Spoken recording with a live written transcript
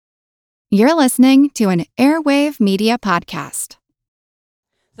You're listening to an Airwave Media Podcast.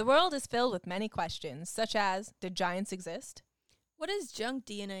 The world is filled with many questions, such as, did giants exist? What is junk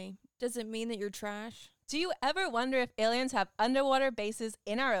DNA? Does it mean that you're trash? Do you ever wonder if aliens have underwater bases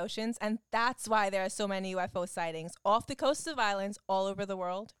in our oceans, and that's why there are so many UFO sightings off the coasts of islands all over the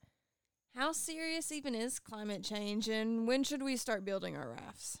world? How serious even is climate change, and when should we start building our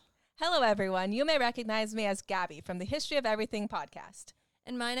rafts? Hello, everyone. You may recognize me as Gabby from the History of Everything podcast.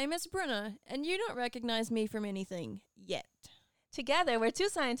 And my name is Bruna, and you don't recognize me from anything yet. Together, we're two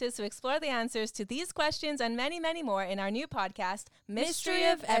scientists who explore the answers to these questions and many, many more in our new podcast, Mystery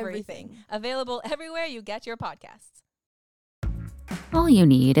of Everything, available everywhere you get your podcasts. All you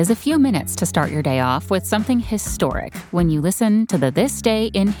need is a few minutes to start your day off with something historic when you listen to the This Day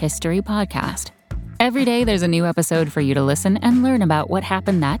in History podcast. Every day, there's a new episode for you to listen and learn about what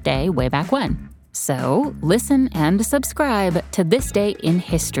happened that day way back when. So, listen and subscribe to This Day in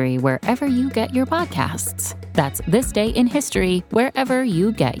History wherever you get your podcasts. That's This Day in History wherever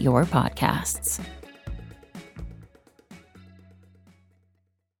you get your podcasts.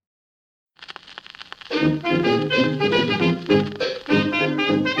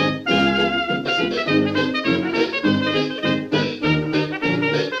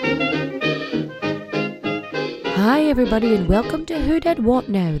 Hi everybody and welcome to Who Did What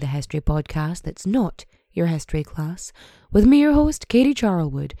Now, the history podcast that's not your history class, with me your host Katie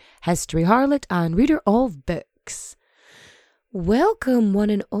Charlwood, history harlot and reader of books. Welcome one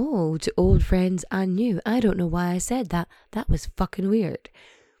and all to old friends and new. I don't know why I said that was fucking weird.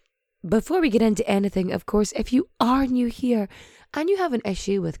 Before we get into anything, of course, if you are new here and you have an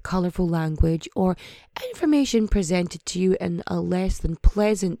issue with colourful language or information presented to you in a less than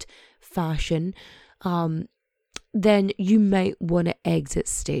pleasant fashion, then you might want to exit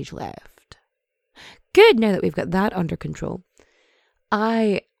stage left. Good, now that we've got that under control.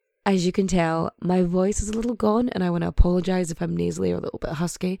 As you can tell, my voice is a little gone and I want to apologise if I'm nasally or a little bit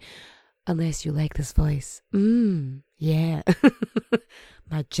husky, unless you like this voice. Yeah.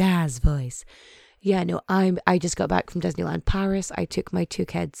 My jazz voice. Yeah, no, I just got back from Disneyland Paris. I took my two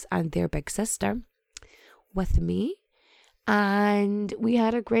kids and their big sister with me, and we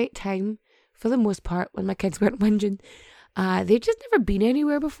had a great time. For the most part, when my kids weren't whinging, they'd just never been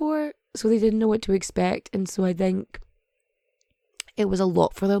anywhere before, so they didn't know what to expect, and so I think it was a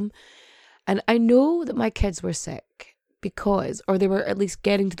lot for them. And I know that my kids were sick or they were at least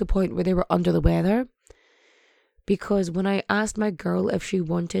getting to the point where they were under the weather, because when I asked my girl if she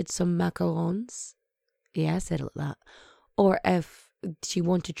wanted some macarons, yeah, I said it like that, or if she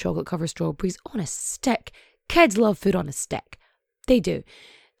wanted chocolate-covered strawberries on a stick. Kids love food on a stick. They do.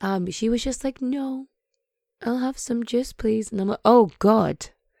 She was just like, no, I'll have some juice, please. And I'm like, oh, God.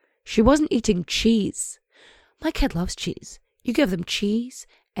 She wasn't eating cheese. My kid loves cheese. You give them cheese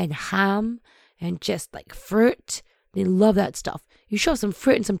and ham and just like fruit. They love that stuff. You shove some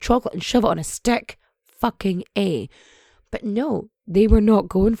fruit and some chocolate and shove it on a stick. Fucking A. But no, they were not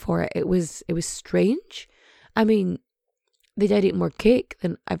going for it. It was strange. I mean, they did eat more cake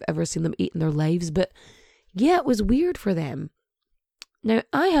than I've ever seen them eat in their lives. But yeah, it was weird for them. Now,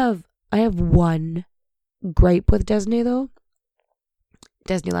 I have one gripe with Disney, though.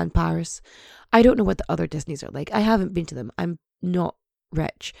 Disneyland Paris. I don't know what the other Disneys are like. I haven't been to them. I'm not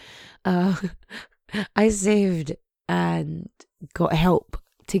rich. I saved and got help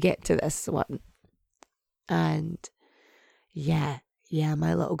to get to this one. And yeah,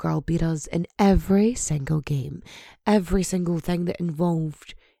 my little girl beat us in every single game. Every single thing that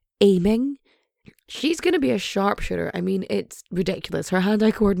involved aiming. She's going to be a sharpshooter. I mean, it's ridiculous. Her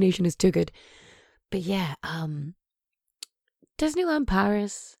hand-eye coordination is too good. But yeah, Disneyland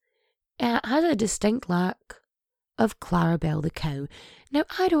Paris has a distinct lack of Clarabelle the cow. Now,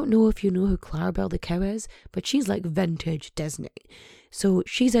 I don't know if you know who Clarabelle the cow is, but she's like vintage Disney. So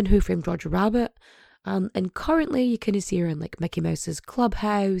she's in Who Framed Roger Rabbit, and currently you kind of see her in like Mickey Mouse's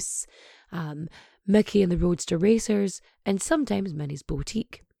Clubhouse, Mickey and the Roadster Racers, and sometimes Minnie's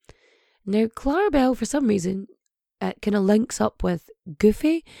Boutique. Now, Clarabelle, for some reason, kind of links up with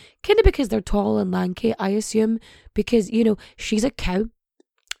Goofy, kind of because they're tall and lanky, I assume, because, you know, she's a cow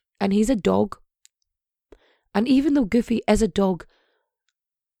and he's a dog. And even though Goofy is a dog,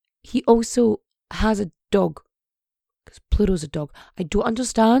 he also has a dog, because Pluto's a dog. I don't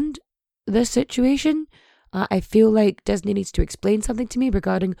understand this situation. I feel like Disney needs to explain something to me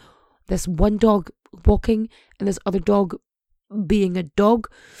regarding this one dog walking and this other dog being a dog.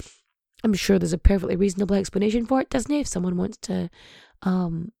 I'm sure there's a perfectly reasonable explanation for it, Disney. If someone wants to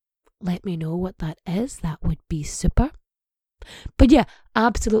let me know what that is, that would be super. But yeah,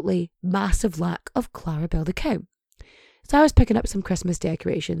 absolutely massive lack of Clarabelle the cow. So I was picking up some Christmas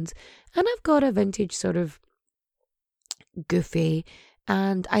decorations, and I've got a vintage sort of Goofy,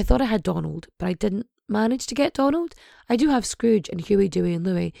 and I thought I had Donald, but I didn't manage to get Donald. I do have Scrooge and Huey, Dewey and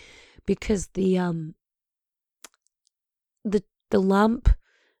Louie, because the lamp,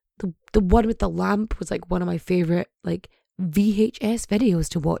 the one with the lamp was like one of my favourite like VHS videos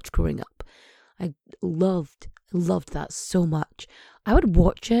to watch growing up. I loved that so much. I would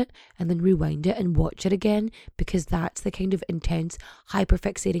watch it and then rewind it and watch it again, because that's the kind of intense,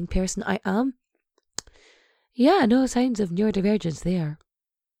 hyperfixating person I am. Yeah, no signs of neurodivergence there.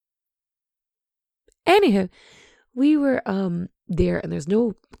 Anywho, we were there, and there's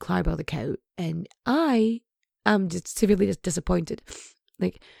no Clarabelle the cow, and I am just severely disappointed.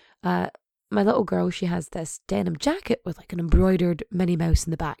 Like, my little girl, she has this denim jacket with like an embroidered Minnie Mouse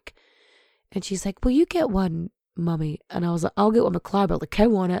in the back, and she's like, "Will you get one, Mummy?" And I was like, "I'll get one with Clarabelle the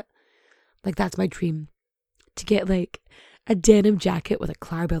cow on it." Like, that's my dream, to get like a denim jacket with a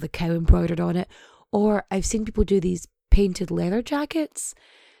Clarabelle the cow embroidered on it. Or I've seen people do these painted leather jackets,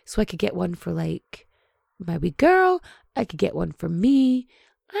 so I could get one for like my wee girl. I could get one for me.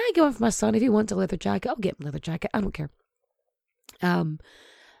 I could get one for my son. If he wants a leather jacket, I'll get him a leather jacket. I don't care.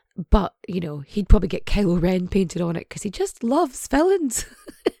 But, you know, he'd probably get Kylo Ren painted on it because he just loves villains.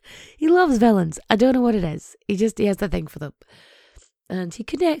 He loves villains. I don't know what it is. He has the thing for them. And he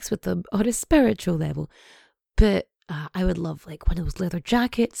connects with them on a spiritual level. But I would love like one of those leather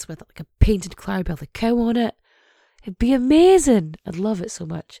jackets with like a painted Clarabelle the cow on it. It'd be amazing. I'd love it so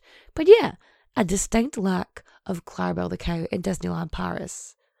much. But yeah, a distinct lack of Clarabelle the cow in Disneyland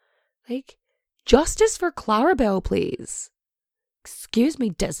Paris. Like, justice for Clarabelle, please. Excuse me,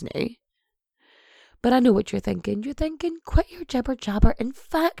 Disney. But I know what you're thinking. You're thinking, quit your jibber jabber and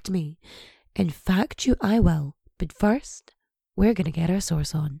fact me. In fact you I will. But first, we're going to get our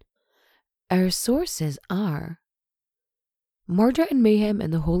source on. Our sources are Murder and Mayhem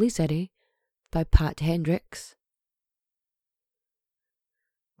in the Holy City by Pat Hendricks,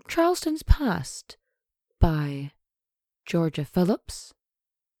 Charleston's Past by Georgia Phillips,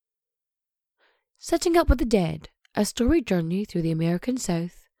 Sitting Up with the Dead, A Storied Journey Through the American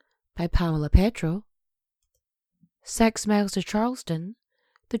South by Pamela Petro, 6 Miles to Charleston,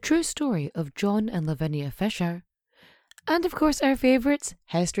 The True Story of John and Lavinia Fisher, and of course our favourites,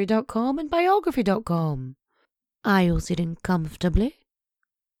 History.com and Biography.com. Are you sitting comfortably?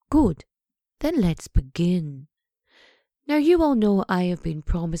 Good. Then let's begin. Now you all know I have been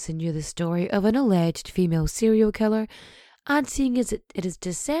promising you the story of an alleged female serial killer, and seeing as it is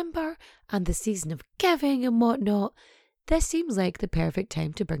December and the season of giving and whatnot, this seems like the perfect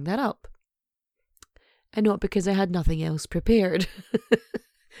time to bring that up. And not because I had nothing else prepared.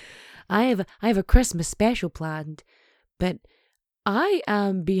 I have a Christmas special planned, but I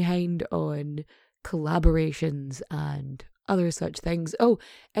am behind on collaborations and other such things. Oh,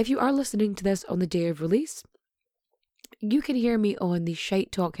 if you are listening to this on the day of release, you can hear me on the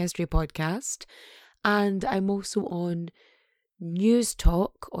Shite Talk History podcast, and I'm also on News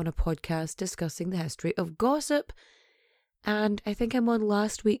Talk on a podcast discussing the history of gossip, and I think I'm on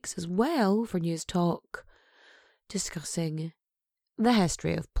last week's as well for News Talk discussing the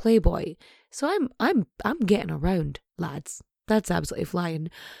history of Playboy. So I'm getting around, lads. That's absolutely flying.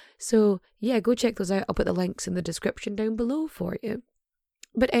 So yeah, go check those out. I'll put the links in the description down below for you.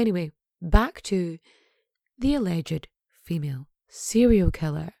 But anyway, back to the alleged female serial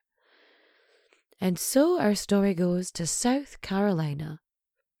killer. And so our story goes to South Carolina,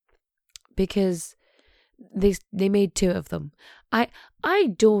 because they made 2 of them. I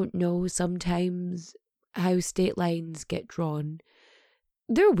don't know sometimes how state lines get drawn.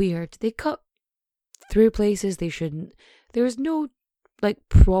 They're weird. They cut through places they shouldn't. There's no like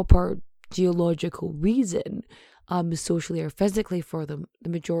proper geological reason socially or physically for them the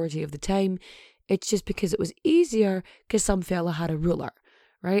majority of the time. It's just because it was easier because some fella had a ruler,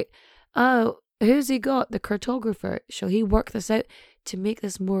 right? Who's he got? The cartographer. Shall he work this out to make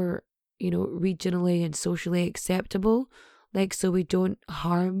this more, regionally and socially acceptable? Like, so we don't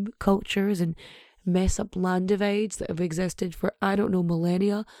harm cultures and mess up land divides that have existed for, I don't know,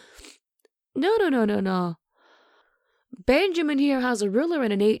 millennia. No. Benjamin here has a ruler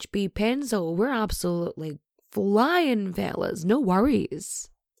and an HB pencil. We're absolutely flying, fellas. No worries.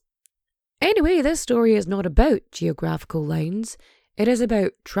 Anyway, this story is not about geographical lines. It is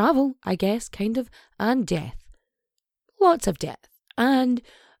about travel, I guess, kind of, and death. Lots of death. And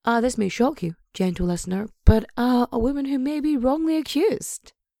this may shock you, gentle listener, but a woman who may be wrongly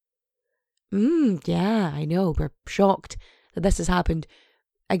accused. Yeah, I know, we're shocked that this has happened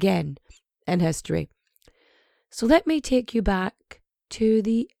again in history. So let me take you back to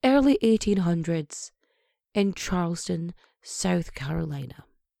the early 1800s in Charleston, South Carolina.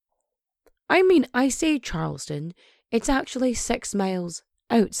 I mean, I say Charleston, it's actually 6 miles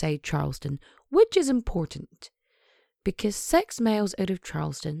outside Charleston, which is important because 6 miles out of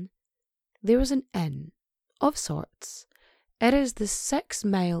Charleston, there is an inn of sorts. It is the 6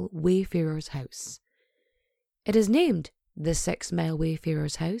 Mile Wayfarer's House. It is named the 6 Mile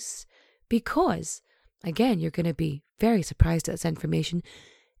Wayfarer's House because, again, you're going to be very surprised at this information,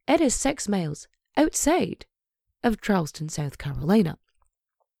 it is 6 miles outside of Charleston, South Carolina.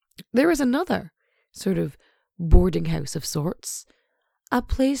 There is another sort of boarding house of sorts, a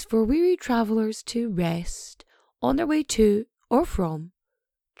place for weary travellers to rest on their way to or from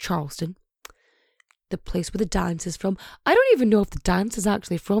Charleston, the place where the dance is from. I don't even know if the dance is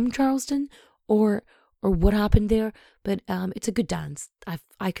actually from Charleston or what happened there, but it's a good dance. If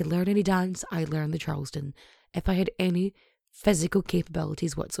I could learn any dance, I'd learn the Charleston if I had any physical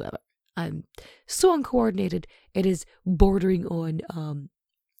capabilities whatsoever. I'm so uncoordinated, it is bordering on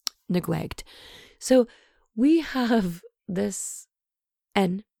neglect. So we have this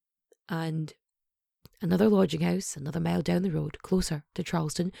inn and another lodging house another mile down the road closer to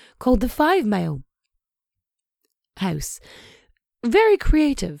Charleston called the 5 Mile House. Very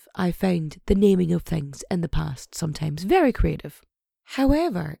creative, I find the naming of things in the past sometimes. Very creative.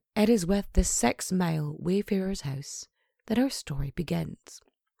 However, it is with the 6 Mile Wayfarer's House that our story begins.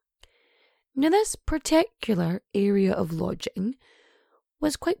 Now, this particular area of lodging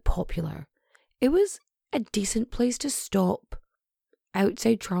was quite popular. It was a decent place to stop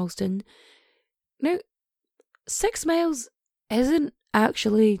outside Charleston. Now, 6 miles isn't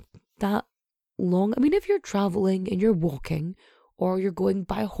actually that long. I mean, if you're traveling and you're walking or you're going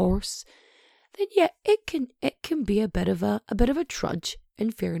by horse, then yeah, it can be a bit of a trudge,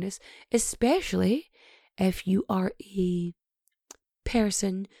 in fairness, especially if you are a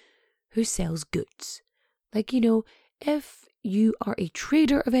person who sells goods. Like, if you are a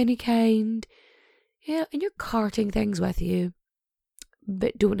trader of any kind, and you're carting things with you,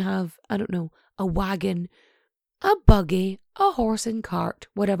 but don't have, I don't know, a wagon, a buggy, a horse and cart,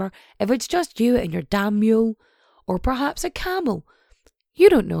 whatever. If it's just you and your damn mule, or perhaps a camel, you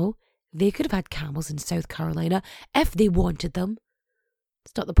don't know. They could have had camels in South Carolina if they wanted them.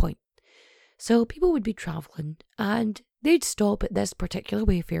 It's not the point. So people would be travelling and they'd stop at this particular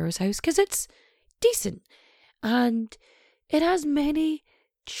wayfarer's house because it's decent and it has many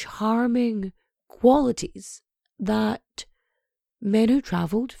charming qualities that men who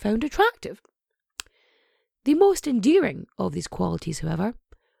travelled found attractive. The most endearing of these qualities, however,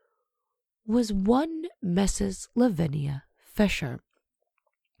 was one Mrs. Lavinia Fisher.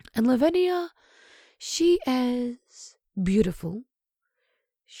 And Lavinia, she is beautiful,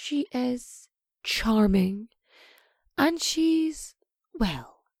 she is charming, and she's,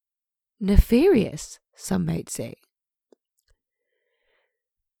 well, nefarious, some might say.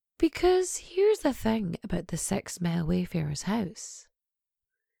 Because here's the thing about the 6 Mile Wayfarer's House.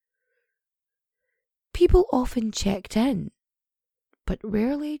 People often checked in, but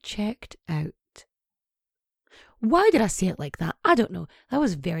rarely checked out. Why did I say it like that? I don't know. That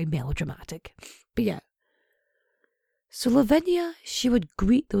was very melodramatic. But yeah. So Lavinia, she would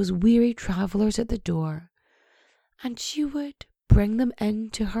greet those weary travellers at the door, and she would bring them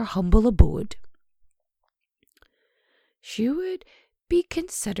into her humble abode. She would be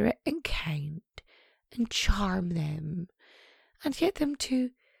considerate and kind, and charm them, and get them to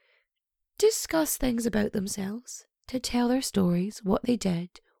discuss things about themselves, to tell their stories, what they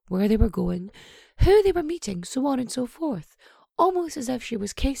did, where they were going, who they were meeting, so on and so forth, almost as if she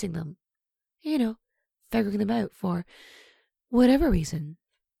was casing them, figuring them out for whatever reason.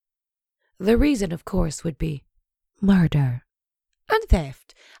 The reason, of course, would be murder and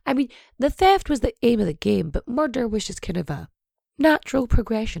theft. I mean, the theft was the aim of the game, but murder was just kind of a natural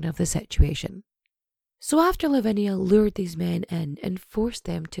progression of the situation. So after Lavinia lured these men in and forced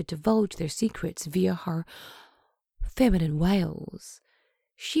them to divulge their secrets via her feminine wiles,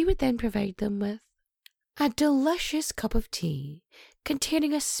 she would then provide them with a delicious cup of tea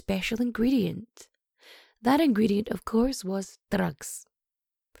containing a special ingredient. That ingredient, of course, was drugs.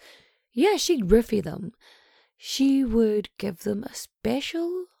 Yeah, she'd roofie them. She would give them a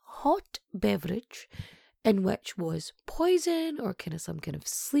special hot beverage in which was poison or some kind of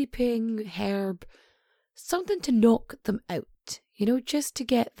sleeping herb, something to knock them out, just to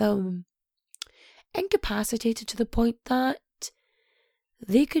get them incapacitated to the point that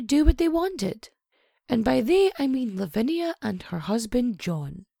they could do what they wanted. And by they, I mean Lavinia and her husband,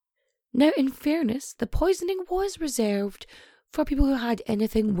 John. Now, in fairness, the poisoning was reserved for people who had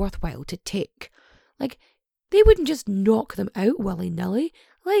anything worthwhile to take. Like, they wouldn't just knock them out willy-nilly.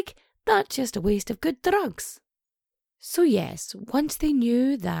 Like, That's just a waste of good drugs. So yes, once they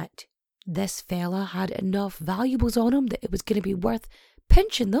knew that this fella had enough valuables on him that it was going to be worth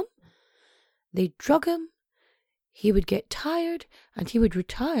pinching them, they'd drug him, he would get tired, and he would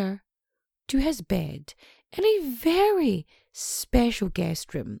retire to his bed in a very special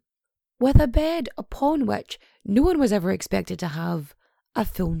guest room, with a bed upon which no one was ever expected to have a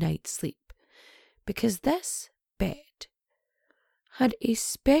full night's sleep, because this bed had a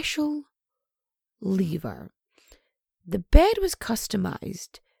special lever. The bed was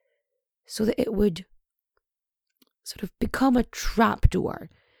customized so that it would sort of become a trapdoor,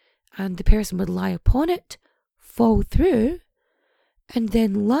 and the person would lie upon it, fall through, and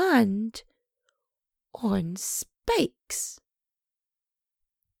then land on spikes.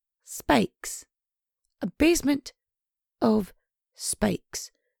 Spikes. A basement of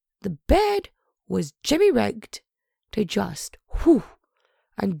spikes. The bed was jimmy-rigged to just whoo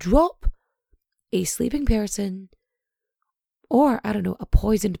and drop a sleeping person, or, I don't know, a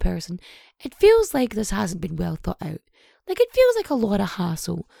poisoned person. It feels like this hasn't been well thought out. Like, it feels like a lot of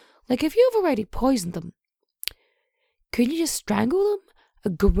hassle. Like, if you've already poisoned them, couldn't you just strangle them? A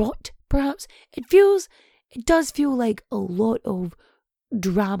garrote, perhaps? It does feel like a lot of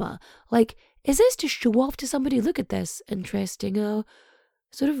drama. Like, is this to show off to somebody? Look at this interesting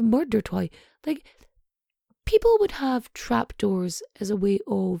sort of murder toy. Like, people would have trapdoors as a way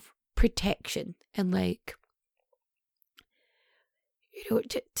of protection and, like, you know,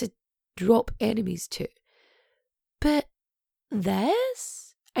 to drop enemies to. But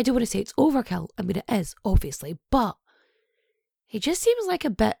this, I don't want to say it's overkill. I mean, it is, obviously, but it just seems like a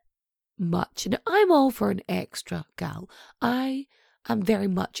bit much. And I'm all for an extra, gal. I am very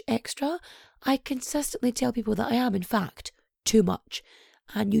much extra. I consistently tell people that I am, in fact, too much.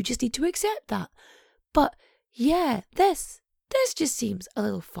 And you just need to accept that. But yeah, this just seems a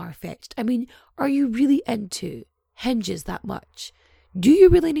little far-fetched. I mean, are you really into hinges that much? Do you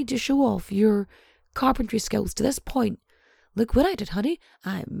really need to show off your carpentry skills to this point? Look what I did, honey.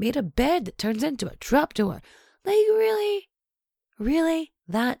 I made a bed that turns into a trapdoor. Like, really? Really?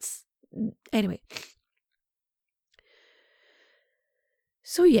 That's... Anyway.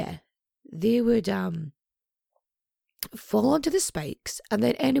 So yeah, they would fall onto the spikes, and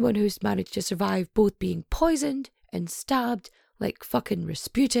then anyone who's managed to survive both being poisoned and stabbed, like fucking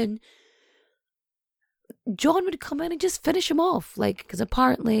Rasputin, John would come in and just finish him off, like, because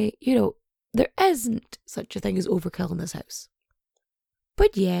apparently, you know, there isn't such a thing as overkill in this house.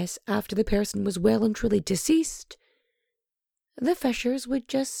 But yes, after the person was well and truly deceased, the Fishers would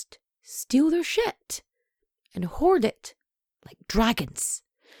just steal their shit and hoard it like dragons.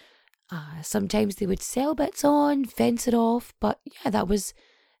 Sometimes they would sell bits on, fence it off, but yeah, that was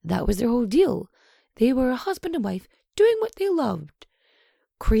their whole deal. They were a husband and wife doing what they loved,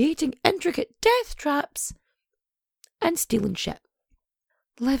 creating intricate death traps and stealing shit.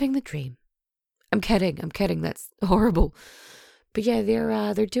 Living the dream. I'm kidding, that's horrible. But yeah,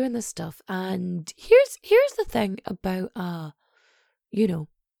 they're doing this stuff, and here's the thing about you know,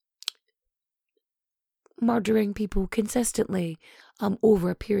 murdering people consistently over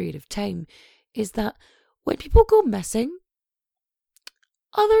a period of time, is that when people go missing,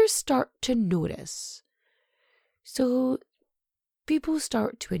 others start to notice. So people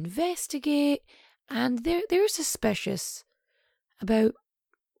start to investigate, and they're suspicious about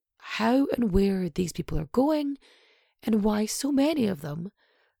how and where these people are going, and why so many of them,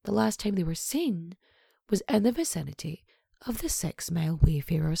 the last time they were seen, was in the vicinity of the 6 Mile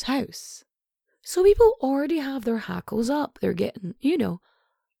Wayfarer's house. So people already have their hackles up. They're getting, you know,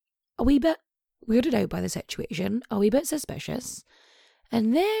 a wee bit weirded out by the situation, a wee bit suspicious.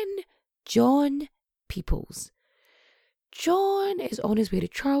 And then John Peoples. John is on his way to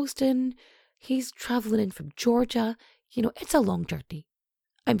Charleston. He's travelling in from Georgia. You know, it's a long journey.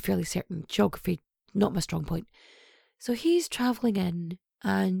 I'm fairly certain. Geography, not my strong point. So he's travelling in,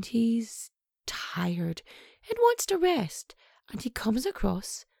 and he's tired and wants to rest. And he comes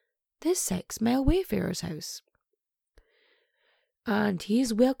across the 6 Mile Wayfarer's house. And he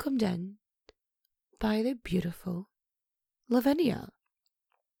is welcomed in by the beautiful Lavinia.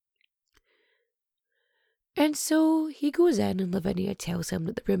 And so he goes in, and Lavinia tells him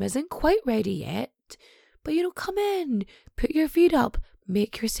that the room isn't quite ready yet. But, you know, come in, put your feet up,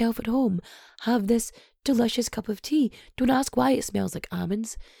 make yourself at home, have this delicious cup of tea. Don't ask why it smells like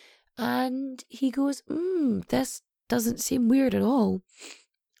almonds. And he goes, this doesn't seem weird at all.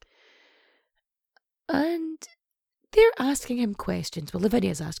 And they're asking him questions. Well,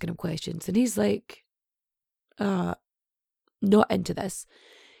 Lavinia's asking him questions, and he's like, not into this.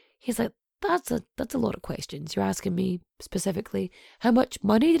 He's like, that's a lot of questions. You're asking me specifically, how much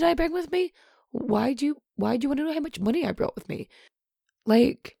money did I bring with me? Why do you want to know how much money I brought with me?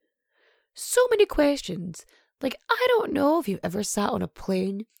 Like, so many questions. Like, I don't know if you've ever sat on a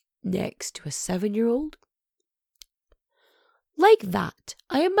plane next to a 7-year-old. Like that.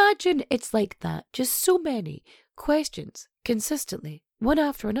 I imagine it's like that. Just so many questions consistently, one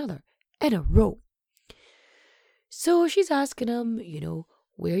after another, in a row. So she's asking him,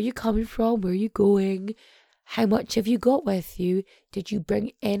 where are you coming from? Where are you going? How much have you got with you? Did you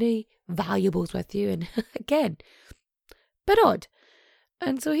bring any valuables with you? And again, bit odd.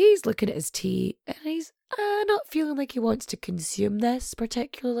 And so he's looking at his tea and he's not feeling like he wants to consume this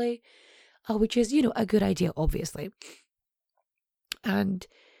particularly, which is, a good idea, obviously. And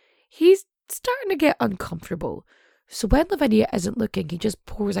he's starting to get uncomfortable. So when Lavinia isn't looking, he just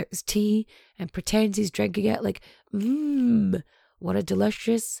pours out his tea and pretends he's drinking it like, what a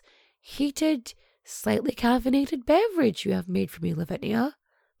delicious, heated, slightly caffeinated beverage you have made for me, Lavinia,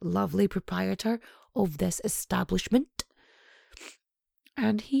 lovely proprietor of this establishment.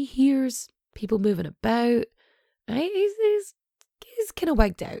 And he hears people moving about. He's kind of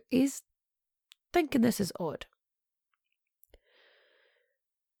wigged out. He's thinking this is odd.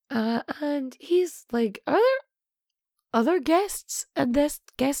 And he's like, are there other guests in this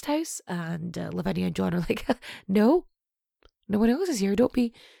guest house? And Lavinia and John are like, no one else is here. Don't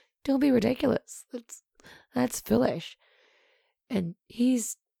be ridiculous. That's foolish. And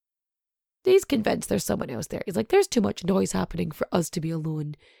he's convinced there's someone else there. He's like, there's too much noise happening for us to be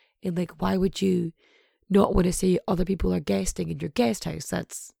alone. And like, why would you not want to say other people are guesting in your guest house?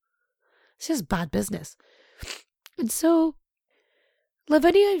 It's just bad business. And so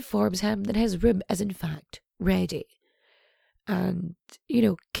Lavinia informs him that his room is in fact ready. And,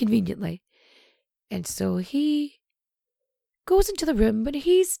 conveniently. And so he goes into the room, but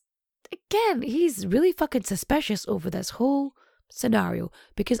he's really fucking suspicious over this whole scenario,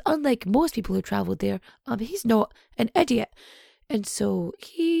 because unlike most people who travelled there, he's not an idiot. And so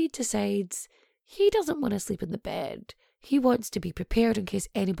he decides he doesn't want to sleep in the bed. He wants to be prepared in case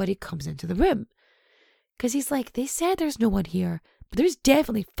anybody comes into the room. Because he's like, they said there's no one here, but there's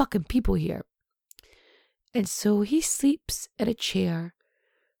definitely fucking people here. And so he sleeps in a chair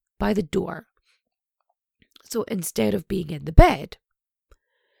by the door. So instead of being in the bed.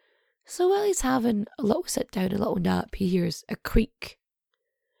 So while he's having a little sit down, a little nap, he hears a creak.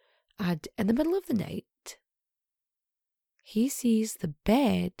 And in the middle of the night, he sees the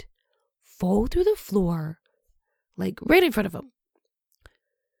bed fall through the floor, like right in front of him.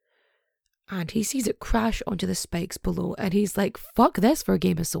 And he sees it crash onto the spikes below, and he's like, fuck this for a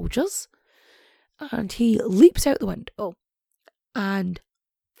game of soldiers. And he leaps out the window and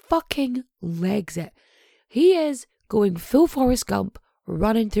fucking legs it. He is going full Forrest Gump,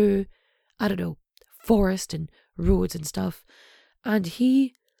 running through, forest and roads and stuff. And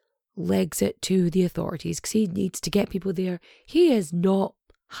he legs it to the authorities because he needs to get people there. He is not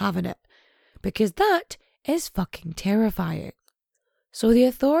having it because that is fucking terrifying. So the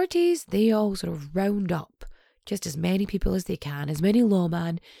authorities, they all sort of round up just as many people as they can, as many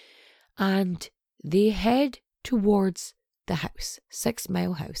lawmen, and they head towards the house, 6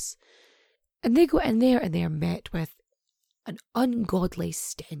 Mile House. And they go in there and they are met with an ungodly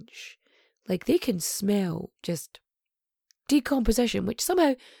stench. Like they can smell just decomposition, which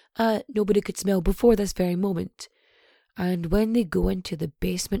somehow nobody could smell before this very moment. And when they go into the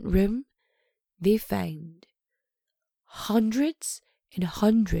basement room, they find hundreds and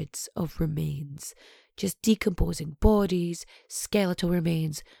hundreds of remains, just decomposing bodies, skeletal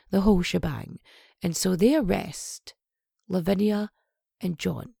remains, the whole shebang. And so they arrest Lavinia and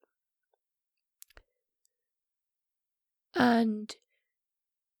John. And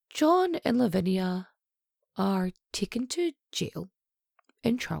John and Lavinia are taken to jail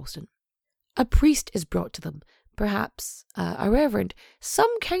in Charleston. A priest is brought to them, perhaps a reverend,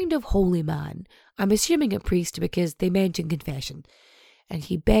 some kind of holy man. I'm assuming a priest because they mention confession. And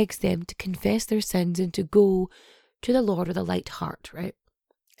he begs them to confess their sins and to go to the Lord with a light heart, right?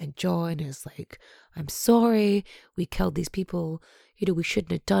 And John is like, I'm sorry, we killed these people. We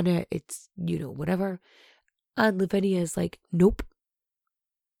shouldn't have done it. It's, whatever. And Lavinia is like, nope.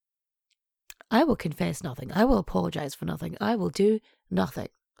 I will confess nothing. I will apologize for nothing. I will do nothing.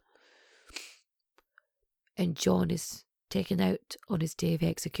 And John is taken out on his day of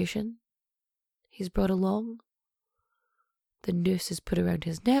execution. He's brought along. The noose is put around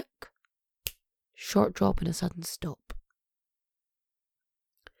his neck. Short drop and a sudden stop.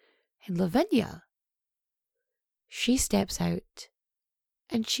 And Lavinia, she steps out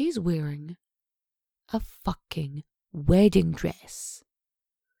and she's wearing a fucking wedding dress.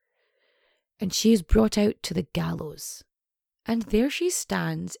 and she is brought out to the gallows. And there she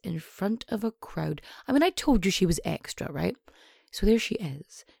stands in front of a crowd. I mean, I told you she was extra, right? So there she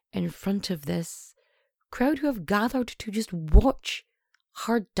is in front of this crowd who have gathered to just watch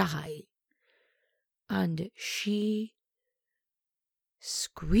her die. And she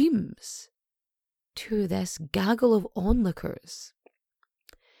screams to this gaggle of onlookers,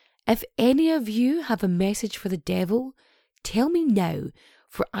 "If any of you have a message for the devil, tell me now,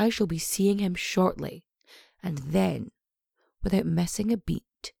 for I shall be seeing him shortly." And then, without missing a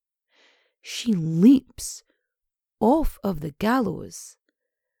beat, she leaps off of the gallows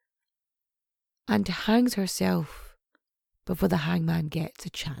and hangs herself before the hangman gets a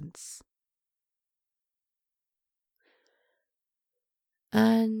chance.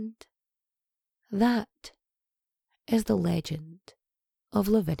 And that is the legend of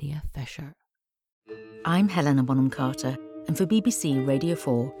Lavinia Fisher. I'm Helena Bonham Carter, and for BBC Radio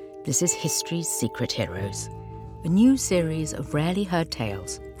 4, this is History's Secret Heroes, a new series of rarely heard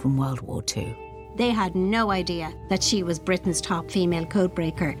tales from World War II. They had no idea that she was Britain's top female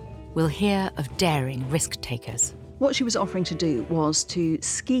codebreaker. We'll hear of daring risk-takers. What she was offering to do was to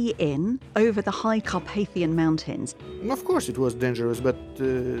ski in over the high Carpathian mountains. Of course it was dangerous, but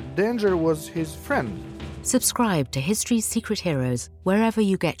danger was his friend. Subscribe to History's Secret Heroes wherever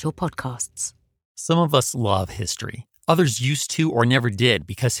you get your podcasts. Some of us love history. Others used to or never did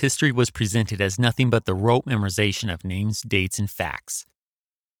because history was presented as nothing but the rote memorization of names, dates, and facts.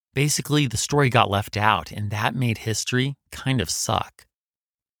 Basically, the story got left out, and that made history kind of suck.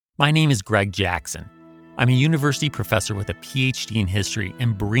 My name is Greg Jackson. I'm a university professor with a PhD in history,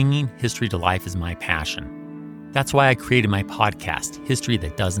 and bringing history to life is my passion. That's why I created my podcast, History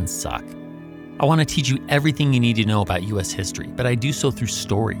That Doesn't Suck. I want to teach you everything you need to know about U.S. history, but I do so through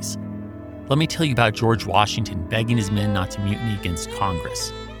stories. Let me tell you about George Washington begging his men not to mutiny against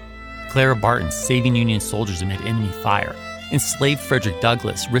Congress, Clara Barton saving Union soldiers amid enemy fire, enslaved Frederick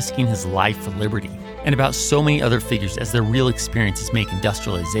Douglass risking his life for liberty, and about so many other figures as their real experiences make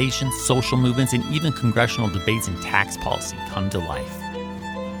industrialization, social movements, and even congressional debates and tax policy come to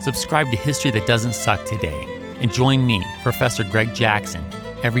life. Subscribe to History That Doesn't Suck today, and join me, Professor Greg Jackson,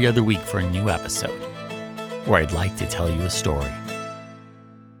 every other week for a new episode, where I'd like to tell you a story.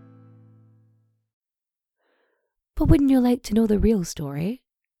 But wouldn't you like to know the real story?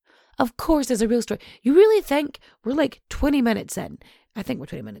 Of course there's a real story. You really think we're like 20 minutes in? I think we're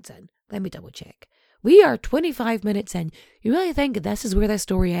 20 minutes in. Let me double check. We are 25 minutes in. You really think this is where the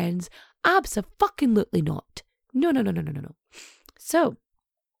story ends? Abso-fucking-lutely not. No. So,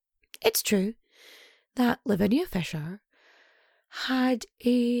 it's true that Lavinia Fisher had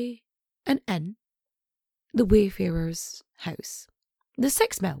an inn, the Wayfarer's house, the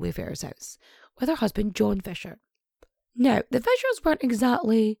 6 Mile Wayfarer's house, with her husband John Fisher. Now, the Fishers weren't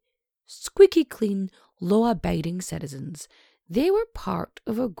exactly squeaky clean, law-abiding citizens. They were part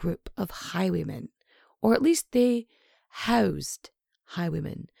of a group of highwaymen, or at least they housed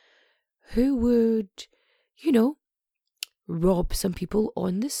highwaymen who would, rob some people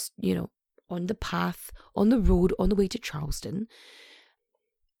on this, on the path, on the road, on the way to Charleston.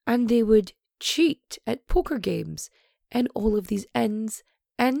 And they would cheat at poker games in all of these inns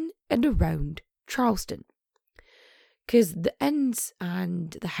in and around Charleston. Because the inns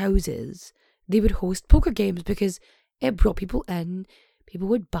and the houses, they would host poker games because it brought people in. People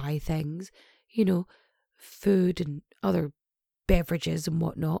would buy things, food and other beverages and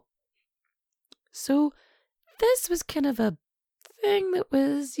whatnot. So this was kind of a thing that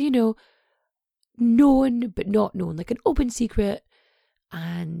was, known but not known, like an open secret.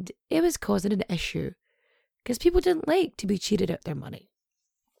 And it was causing an issue because people didn't like to be cheated out their money.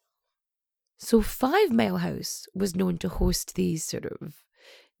 So 5 Mile House was known to host these sort of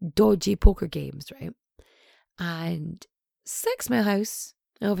dodgy poker games, right? And 6 Mile House,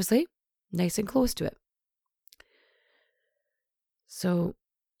 obviously, nice and close to it. So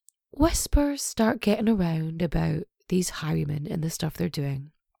whispers start getting around about these highwaymen and the stuff they're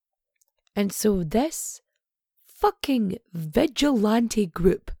doing. And so this fucking vigilante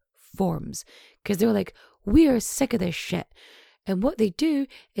group forms because they're like, we are sick of this shit. And what they do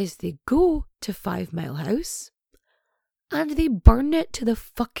is they go to 5 Mile House and they burn it to the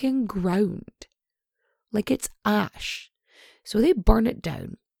fucking ground. Like it's ash. So they burn it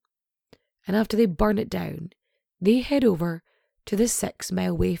down. And after they burn it down, they head over to the 6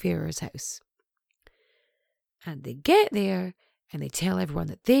 Mile Wayfarer's house. And they get there and they tell everyone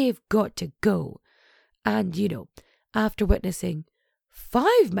that they've got to go. And, after witnessing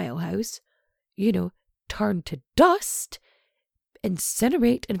 5 Mile House, turn to dust,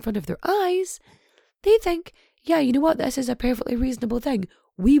 incinerate in front of their eyes, they think, yeah, you know what, this is a perfectly reasonable thing.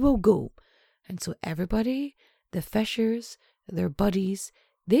 We will go. And so everybody, the Fishers, their buddies,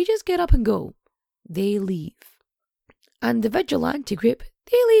 they just get up and go. They leave. And the vigilante group,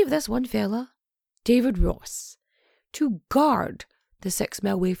 they leave this one fella, David Ross, to guard the 6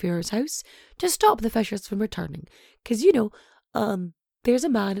 Mile Wayfarer's house to stop the Fishers from returning. Because, there's a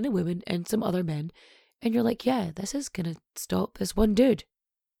man and a woman and some other men. And you're like, yeah, this is going to stop this one dude.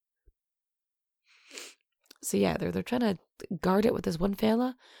 So yeah, they're trying to guard it with this one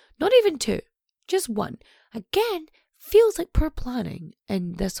fella. Not even 2, just 1. Again, feels like poor planning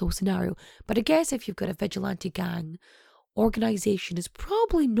in this whole scenario. But I guess if you've got a vigilante gang, organisation is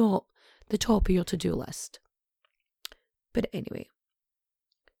probably not the top of your to-do list. But anyway.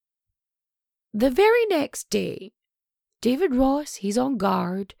 The very next day, David Ross, he's on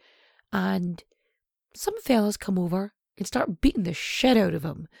guard, and some fellas come over and start beating the shit out of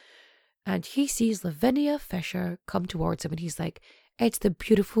him. And he sees Lavinia Fisher come towards him, and he's like, it's the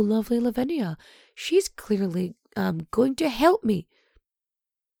beautiful, lovely Lavinia. She's clearly going to help me.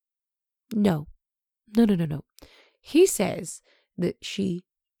 No. He says that she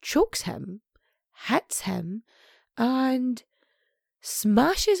chokes him, hits him, and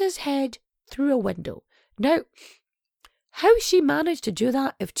smashes his head through a window. Now, how she managed to do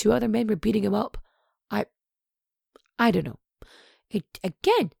that if 2 other men were beating him up, I don't know. It,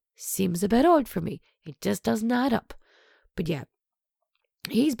 again, seems a bit odd for me. It just doesn't add up. But yeah,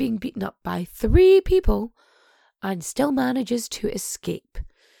 he's being beaten up by 3 people and still manages to escape.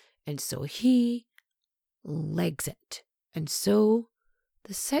 And so he legs it. And so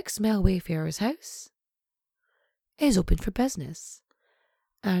the 6 Mile Wayfarer's house is open for business.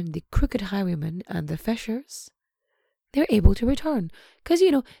 And the crooked highwaymen and the Fishers, they're able to return. Because,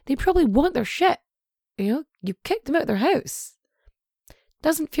 they probably want their shit. You kicked them out of their house.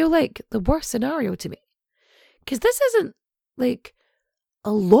 Doesn't feel like the worst scenario to me. Because this isn't like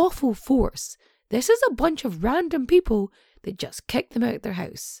a lawful force. This is a bunch of random people that just kicked them out of their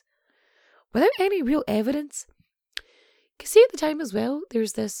house. Without any real evidence. Because see, at the time as well,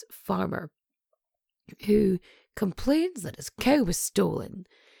 there's this farmer who complains that his cow was stolen.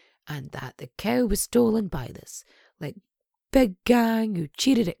 And that the cow was stolen by this big gang who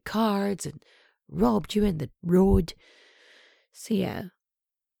cheated at cards and robbed you in the road. So yeah.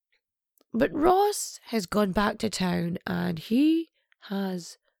 But Ross has gone back to town and he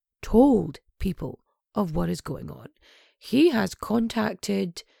has told people of what is going on. He has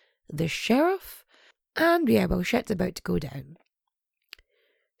contacted the sheriff and shit's about to go down.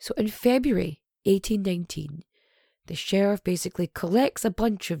 So in February 1819, the sheriff basically collects a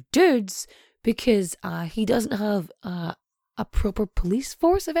bunch of dudes because he doesn't have a proper police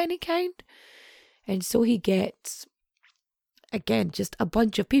force of any kind. And so he gets, again, just a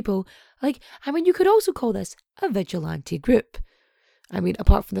bunch of people. You could also call this a vigilante group.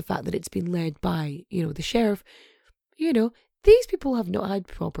 Apart from the fact that it's been led by, the sheriff, these people have not had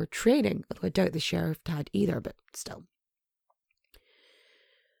proper training. Although I doubt the sheriff had either, but still.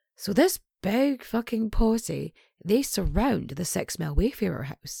 So this big fucking posse, they surround the 6 Mile Wayfarer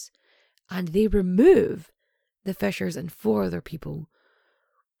house. And they remove the Fishers and 4 other people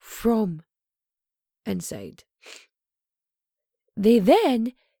from inside. They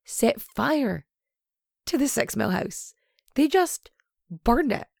then set fire to the 6 Mile house. They just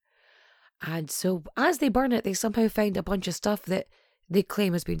burn it. And so as they burn it, they somehow find a bunch of stuff that they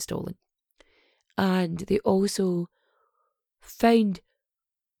claim has been stolen. And they also found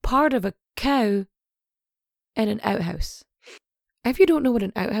part of a cow in an outhouse. If you don't know what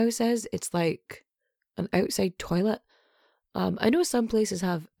an outhouse is, it's like an outside toilet. I know some places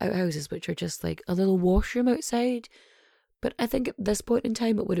have outhouses which are just like a little washroom outside, but I think at this point in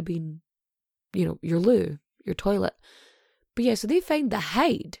time it would have been, your loo, your toilet. But yeah, so they find the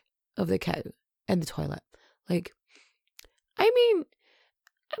hide of the cow in the toilet. I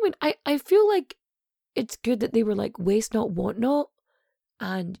feel like it's good that they were waste not, want not,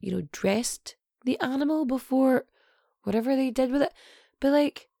 and, dressed the animal before whatever they did with it.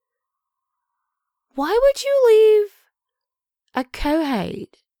 But why would you leave a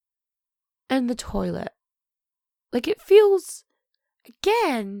cowhide in the toilet? It feels,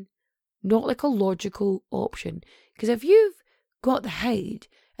 again, not like a logical option. Because if you've got the hide,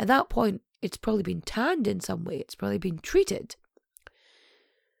 at that point, it's probably been tanned in some way. It's probably been treated.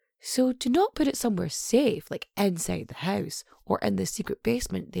 So to not put it somewhere safe, inside the house or in the secret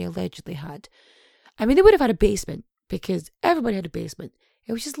basement they allegedly had. They would have had a basement because everybody had a basement.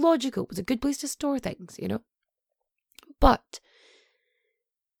 It was just logical. It was a good place to store things, But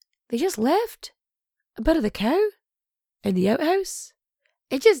they just left a bit of the cow in the outhouse.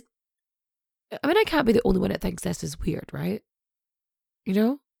 It just, I can't be the only one that thinks this is weird, right?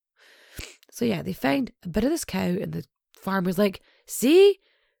 So yeah, they find a bit of this cow and the farmer's like, see,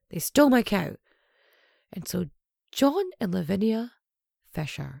 they stole my cow. And so John and Lavinia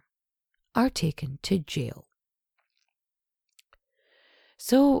Fisher are taken to jail.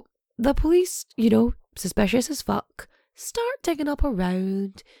 So the police, suspicious as fuck, start digging up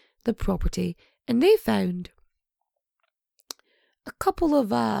around the property, and they found a couple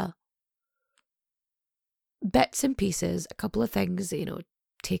of bits and pieces, a couple of things,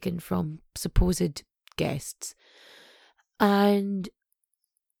 taken from supposed guests. And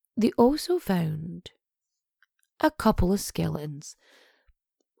they also found a couple of skeletons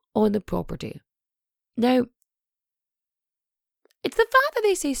on the property. Now, it's the fact that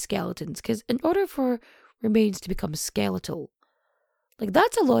they say skeletons, because in order for remains to become skeletal, like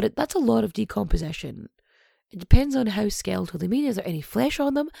that's a lot of decomposition. It depends on how skeletal they mean. Is there any flesh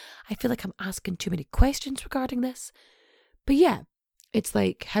on them? I feel like I'm asking too many questions regarding this. But yeah, it's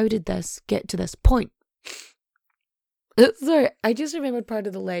like, how did this get to this point? Sorry, I just remembered part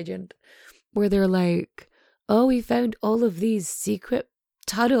of the legend where they're like, oh, we found all of these secret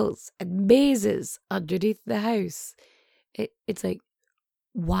tunnels and mazes underneath the house. It's like,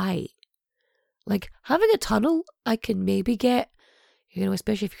 why? Like, having a tunnel, I can maybe get,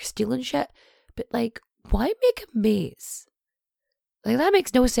 especially if you're stealing shit. But like, why make a maze? Like, that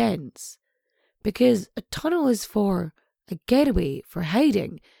makes no sense. Because a tunnel is for a getaway, for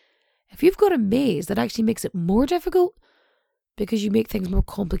hiding. If you've got a maze, that actually makes it more difficult, because you make things more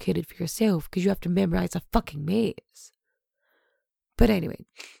complicated for yourself, because you have to memorize a fucking maze. But anyway,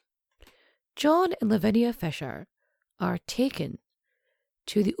 John and Lavinia Fisher are taken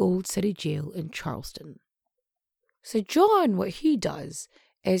to the Old City Jail in Charleston. So John, what he does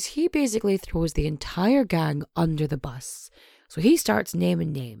is he basically throws the entire gang under the bus. So he starts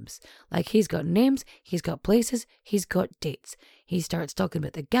naming names. Like, he's got names, he's got places, he's got dates. He starts talking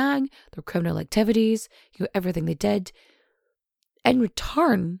about the gang, their criminal activities, everything they did, in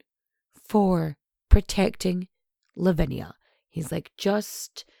return for protecting Lavinia. He's like,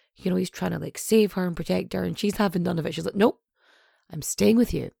 he's trying to like save her and protect her, and she's having none of it. She's like, nope, I'm staying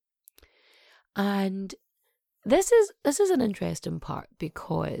with you. And this is an interesting part,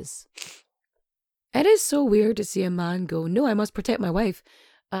 because it is so weird to see a man go, no, I must protect my wife,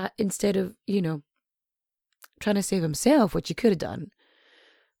 instead of, trying to save himself, which he could have done.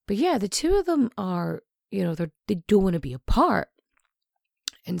 But yeah, the two of them are, they don't want to be apart.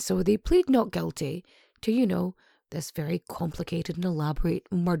 And so they plead not guilty to, this very complicated and elaborate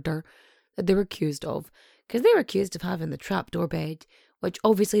murder that they were accused of. Because they were accused of having the trapdoor bed, which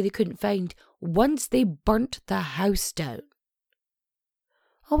obviously they couldn't find once they burnt the house down.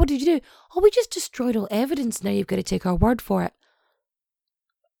 Oh, what did you do? Oh, we just destroyed all evidence. Now you've got to take our word for it.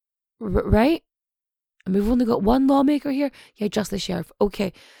 Right? And we've only got one lawmaker here? Yeah, just the sheriff.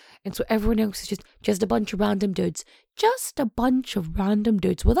 Okay. And so everyone else is just a bunch of random dudes. Just a bunch of random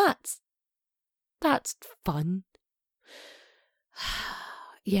dudes. Well, that's fun.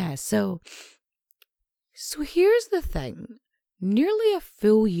 Yeah, so here's the thing. Nearly a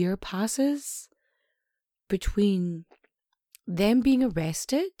full year passes between them being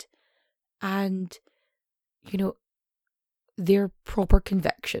arrested and, their proper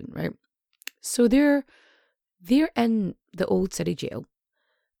conviction, right? So they're in the Old City Jail,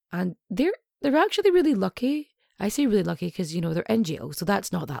 and they're actually really lucky. I say really lucky because, they're in jail, so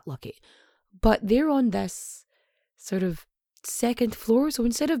that's not that lucky. But they're on this sort of second floor, so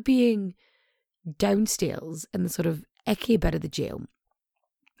instead of being downstairs in the sort of icky bit of the jail,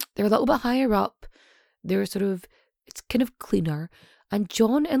 they're a little bit higher up. They're it's kind of cleaner, and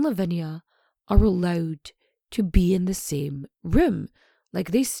John and Lavinia are allowed to be in the same room.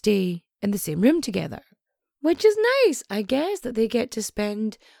 Like, they stay in the same room together, which is nice, I guess, that they get to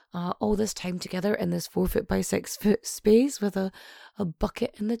spend all this time together in this 4 foot by 6 foot space with a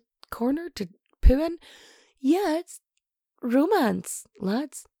bucket in the corner to poo in. Yeah, it's romance,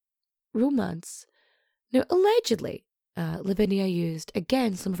 lads. Romance. Now, allegedly, Lavinia used,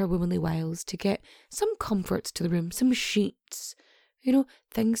 again, some of her womanly wiles to get some comforts to the room, some sheets,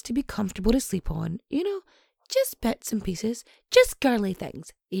 things to be comfortable to sleep on, just bits and pieces, just girly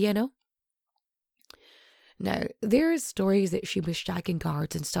things, Now, there's stories that she was shagging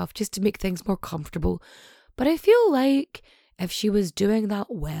guards and stuff just to make things more comfortable, but I feel like if she was doing that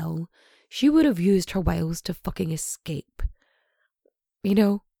well, she would have used her wiles to fucking escape.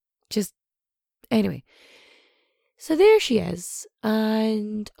 Anyway. So there she is,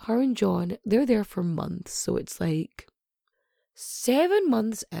 and her and John, they're there for months, so it's like 7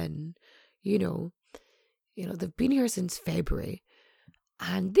 months in, they've been here since February,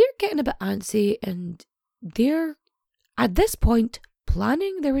 and they're getting a bit antsy, and they're, at this point,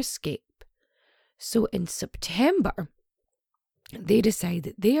 planning their escape. So in September, they decide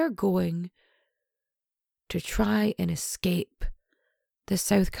that they are going to try and escape the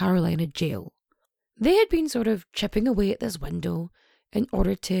South Carolina jail. They had been sort of chipping away at this window in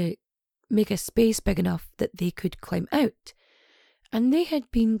order to make a space big enough that they could climb out. And they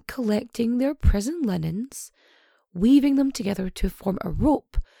had been collecting their prison linens, weaving them together to form a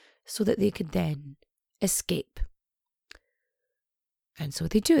rope so that they could then escape. And so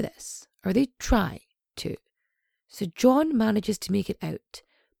they do this, or they try to. So John manages to make it out,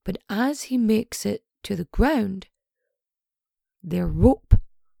 but as he makes it to the ground, they're rope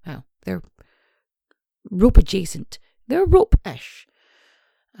adjacent. They're rope-ish.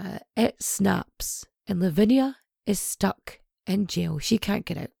 It snaps, and Lavinia is stuck in jail. She can't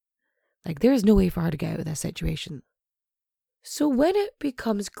get out. Like, there's no way for her to get out of this situation. So when it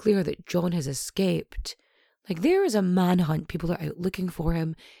becomes clear that John has escaped, like, there is a manhunt. People are out looking for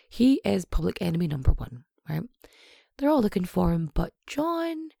him. He is public enemy number one, right? They're all looking for him, but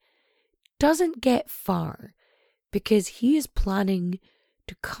John doesn't get far because he is planning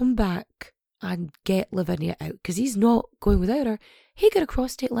to come back and get Lavinia out, because he's not going without her. He could have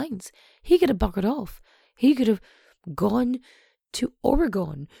crossed state lines. He could have buggered off. He could have gone to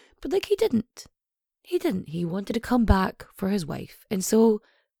Oregon, but like, he didn't. He didn't. He wanted to come back for his wife. And so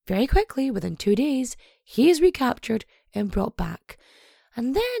very quickly, within 2 days, he is recaptured and brought back.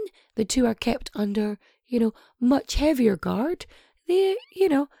 And then the two are kept under, much heavier guard.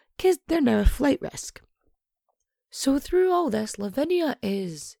 Because they're now a flight risk. So through all this, Lavinia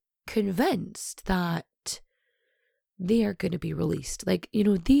is convinced that they are going to be released. Like,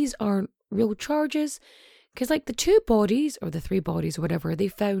 these aren't real charges. Because, like, the 2 bodies, or the 3 bodies, or whatever, they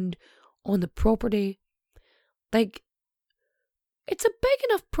found on the property, like, it's a big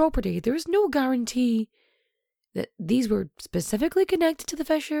enough property. There is no guarantee that these were specifically connected to the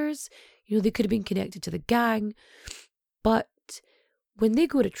Fishers. They could have been connected to the gang. But when they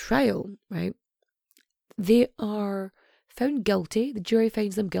go to trial, right, they are found guilty. The jury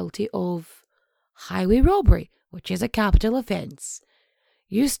finds them guilty of highway robbery, which is a capital offence.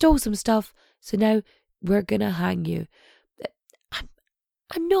 You stole some stuff, so now we're going to hang you.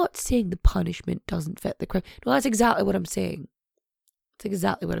 I'm not saying the punishment doesn't fit the crime. No, that's exactly what I'm saying. That's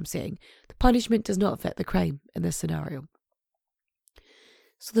exactly what I'm saying. The punishment does not fit the crime in this scenario.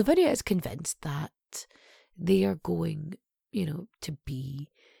 So Lavinia is convinced that they are going, to be,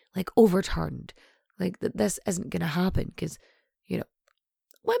 like, overturned. Like, that this isn't going to happen because,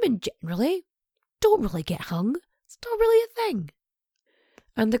 women generally don't really get hung. It's not really a thing.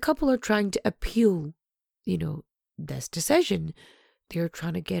 And the couple are trying to appeal, this decision. They're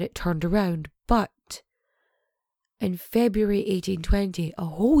trying to get it turned around. But in February 1820, a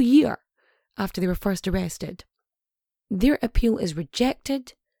whole year after they were first arrested, their appeal is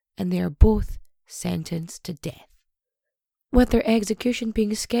rejected and they are both sentenced to death, with their execution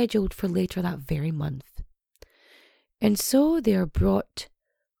being scheduled for later that very month. And so they are brought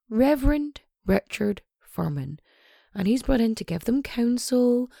Reverend Richard Furman, and he's brought in to give them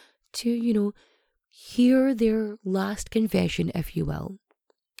counsel, to, hear their last confession, if you will.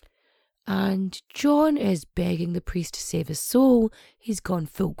 And John is begging the priest to save his soul. He's gone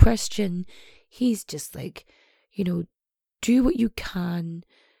full Christian. He's just like, do what you can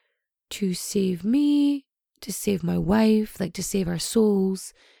to save me, to save my wife, like, to save our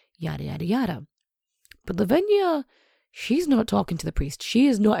souls, yada, yada, yada. But Lavinia, she's not talking to the priest. She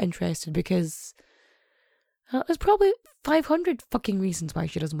is not interested because there's probably 500 fucking reasons why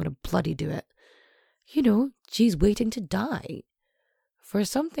she doesn't want to bloody do it. She's waiting to die for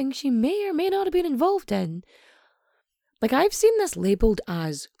something she may or may not have been involved in. Like, I've seen this labelled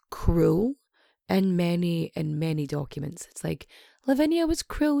as cruel in many documents. It's like, Lavinia was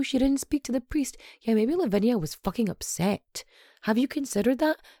cruel, she didn't speak to the priest. Yeah, maybe Lavinia was fucking upset. Have you considered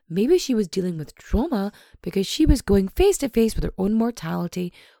that? Maybe she was dealing with trauma because she was going face to face with her own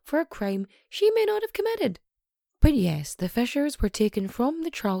mortality for a crime she may not have committed. But yes, the Fishers were taken from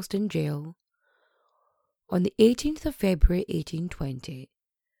the Charleston jail on the 18th of February 1820,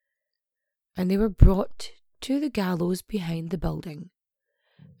 and they were brought to the gallows behind the building,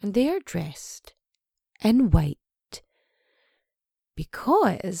 and they are dressed in white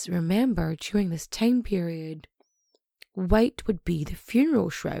because, remember, during this time period, white would be the funeral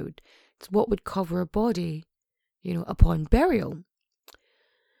shroud. It's what would cover a body, upon burial.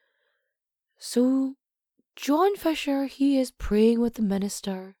 So John Fisher, he is praying with the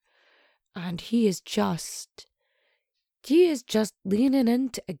minister, and he is just leaning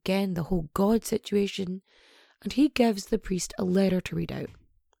into, again, the whole God situation, and he gives the priest a letter to read out.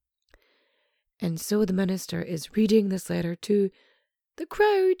 And so the minister is reading this letter to the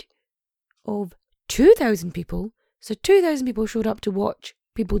crowd of 2,000 people. So 2,000 people showed up to watch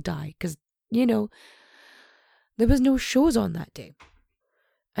people die because, there was no shows on that day.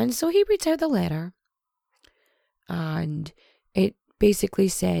 And so he reads out the letter, and it basically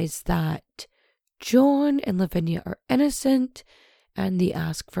says that John and Lavinia are innocent, and they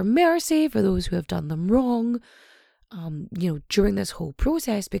ask for mercy for those who have done them wrong, during this whole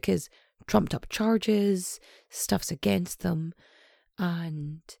process, because trumped up charges, stuff's against them,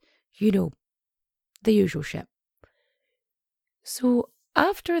 and, the usual shit. So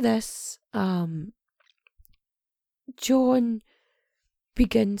after this, John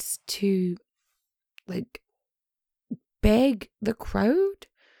begins to, beg the crowd.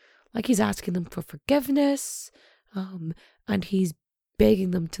 He's asking them for forgiveness, and he's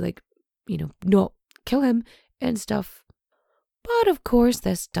begging them to, not kill him and stuff. But of course,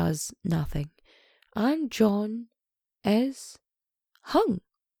 this does nothing. And John is hung.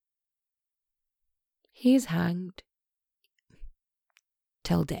 He's hanged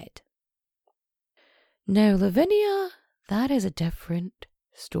till dead. Now, Lavinia, that is a different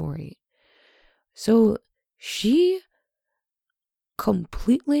story. So she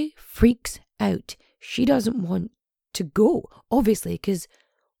completely freaks out. She doesn't want to go, obviously, because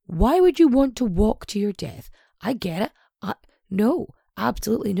why would you want to walk to your death? I get it. No,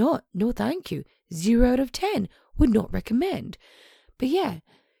 absolutely not. No, thank you. 0 out of 10. Would not recommend. But yeah,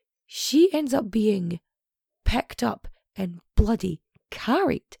 she ends up being picked up and bloody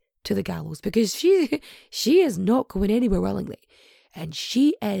carried to the gallows because she is not going anywhere willingly. And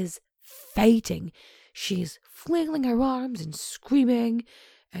she is fighting. She's flailing her arms and screaming,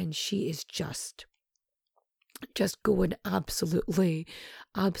 and she is just going absolutely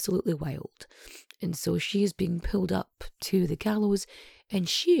wild. And so she is being pulled up to the gallows, and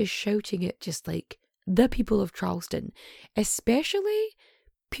she is shouting at just like the people of Charleston, especially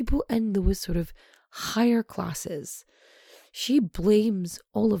people in those sort of higher classes. She blames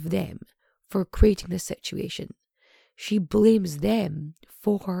all of them for creating this situation. She blames them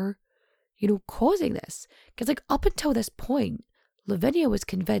for, causing this. Because up until this point, Lavinia was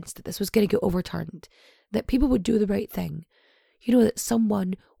convinced that this was going to get overturned, that people would do the right thing, that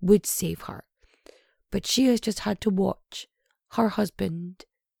someone would save her. But she has just had to watch her husband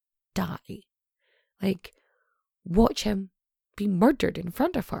die. Watch him be murdered in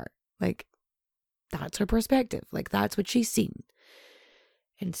front of her. That's her perspective. That's what she's seen.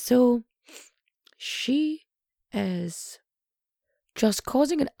 And so she is just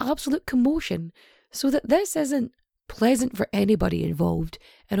causing an absolute commotion so that this isn't pleasant for anybody involved.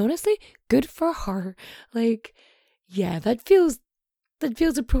 And honestly, good for her. Yeah, that feels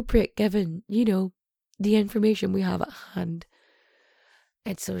appropriate given, the information we have at hand.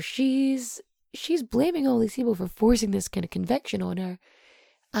 And so she's blaming all these people for forcing this kind of conviction on her.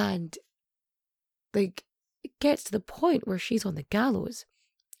 And it gets to the point where she's on the gallows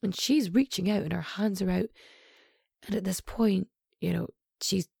and she's reaching out and her hands are out. And at this point,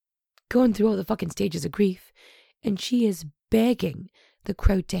 she's going through all the fucking stages of grief and she is begging the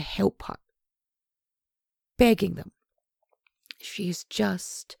crowd to help her. Begging them. She's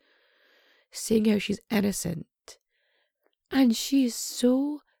just saying how she's innocent. And she is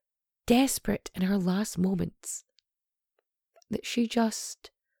so desperate in her last moments that she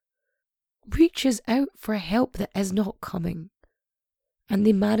just reaches out for help that is not coming. And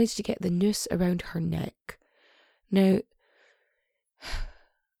they manage to get the noose around her neck. Now,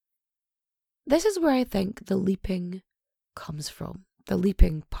 this is where I think the leaping comes from. The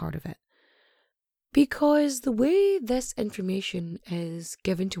leaping part of it. Because the way this information is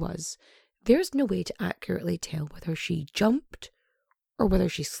given to us, there's no way to accurately tell whether she jumped or whether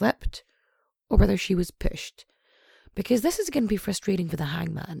she slipped or whether she was pushed. Because this is going to be frustrating for the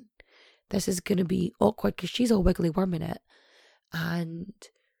hangman. This is going to be awkward because she's all wiggly worming it. And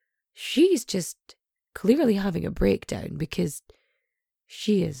she's just clearly having a breakdown because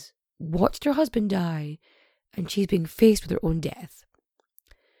she has watched her husband die and she's being faced with her own death.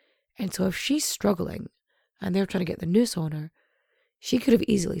 And so if she's struggling and they're trying to get the noose on her, she could have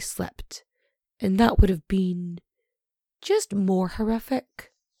easily slipped. And that would have been just more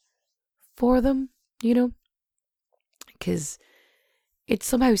horrific for them, Because it's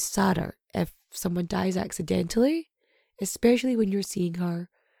somehow sadder if someone dies accidentally, especially when you're seeing her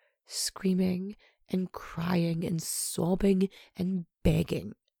screaming and crying and sobbing and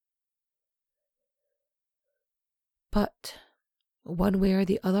begging. But one way or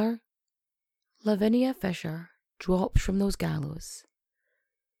the other, Lavinia Fisher drops from those gallows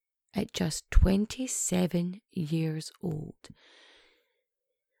at just 27 years old.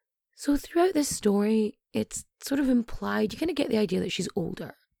 So throughout this story, it's sort of implied, you kind of get the idea that she's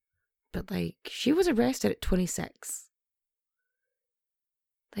older. But, like, she was arrested at 26.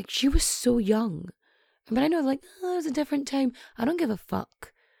 Like, she was so young. I mean, I know, like, oh, it was a different time. I don't give a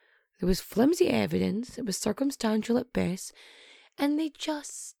fuck. There was flimsy evidence. It was circumstantial at best. And they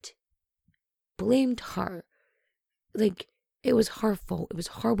just blamed her. Like, it was her fault. It was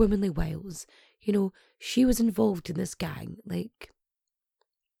her womanly wiles. You know, she was involved in this gang. Like,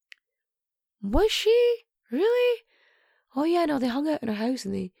 was she? Really? Oh, yeah, no, they hung out in her house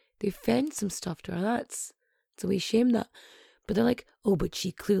and they fenced some stuff to her. That's a wee shame that. But they're like, oh, but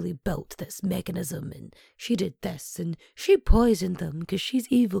she clearly built this mechanism and she did this and she poisoned them because she's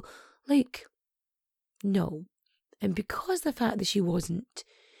evil. Like, no. And because the fact that she wasn't,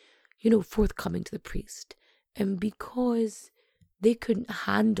 you know, forthcoming to the priest, and because they couldn't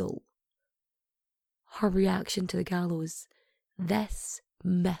handle her reaction to the gallows, this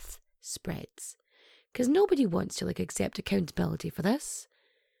myth spreads. Because nobody wants to, like, accept accountability for this.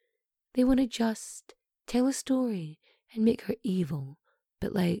 They want to just tell a story and make her evil.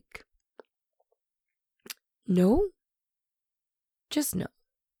 But, like, no. Just no.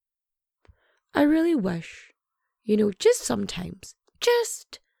 I really wish, you know, just sometimes,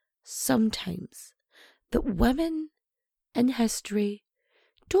 that women in history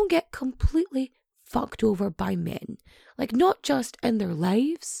don't get completely fucked over by men. Like, not just in their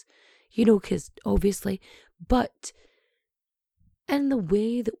lives, you know, because obviously, but in the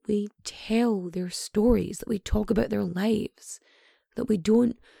way that we tell their stories, that we talk about their lives, that we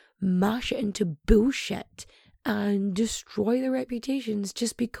don't mash it into bullshit and destroy their reputations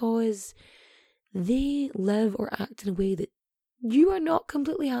just because they live or act in a way that you are not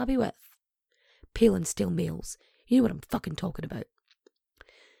completely happy with. Pale and stale males. You know what I'm fucking talking about.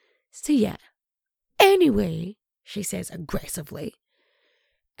 So yeah. Anyway, she says aggressively,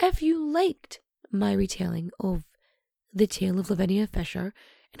 if you liked my retelling of the tale of Lavinia Fisher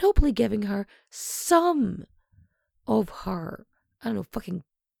and hopefully giving her some of her, I don't know, fucking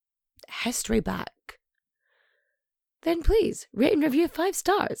history back, then please rate and review 5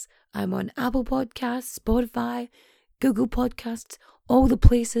 stars. I'm on Apple Podcasts, Spotify, Google Podcasts, all the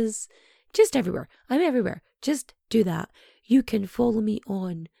places, just everywhere. I'm everywhere. Just do that. You can follow me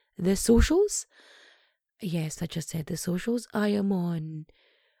on the socials. Yes, I just said the socials. I am on,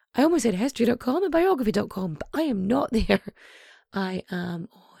 I almost said history.com and biography.com, but I am not there. I am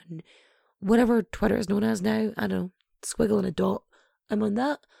on whatever Twitter is known as now. I don't know, squiggle and a dot. I'm on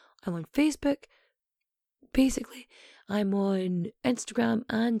that. I'm on Facebook. Basically, I'm on Instagram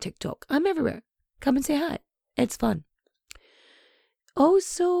and TikTok. I'm everywhere. Come and say hi. It's fun.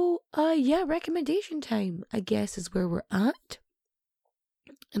 Also, recommendation time, I guess, is where we're at.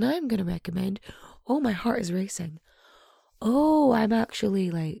 And I'm going to recommend, oh, my heart is racing. Oh, I'm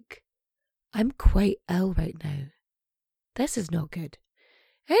actually I'm quite ill right now. This is not good.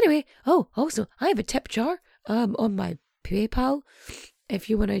 Anyway, oh, also, I have a tip jar on my PayPal. If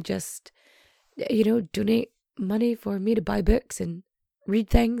you want to just, you know, donate money for me to buy books and read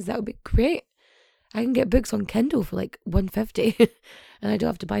things, that would be great. I can get books on Kindle for like $1.50 and I don't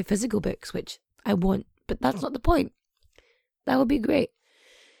have to buy physical books, which I want, but that's not the point. That would be great.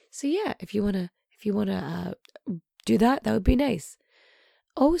 So yeah, if you wanna do that, that would be nice.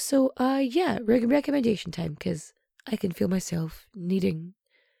 Also, recommendation time, because I can feel myself needing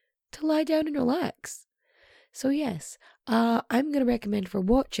to lie down and relax. So yes, I'm gonna recommend for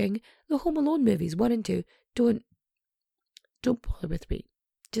watching the Home Alone movies 1 and 2. Don't bother with me.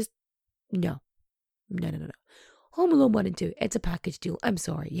 Just no. Home Alone 1 and 2. It's a package deal. I'm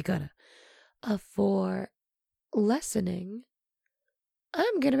sorry, you gotta. For listening,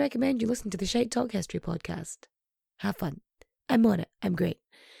 I'm gonna recommend you listen to the Shite Talk History podcast. Have fun. I'm on it. I'm great.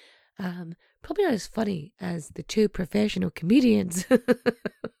 Probably not as funny as the 2 professional comedians.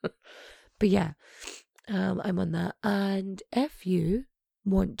 But yeah, I'm on that. And if you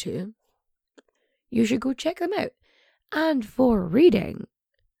want to, you should go check them out. And for reading,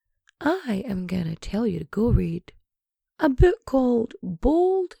 I am going to tell you to go read a book called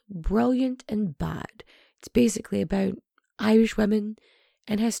Bold, Brilliant and Bad. It's basically about Irish women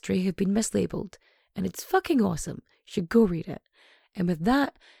in history who've been mislabeled. And it's fucking awesome. You should go read it. And with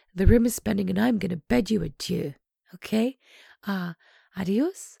that, the room is spinning and I'm going to bid you adieu. Okay?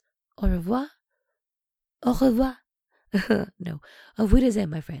 Adios. Au revoir. Au revoir. No. Auf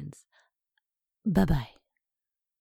Wiedersehen, my friends. Bye-bye.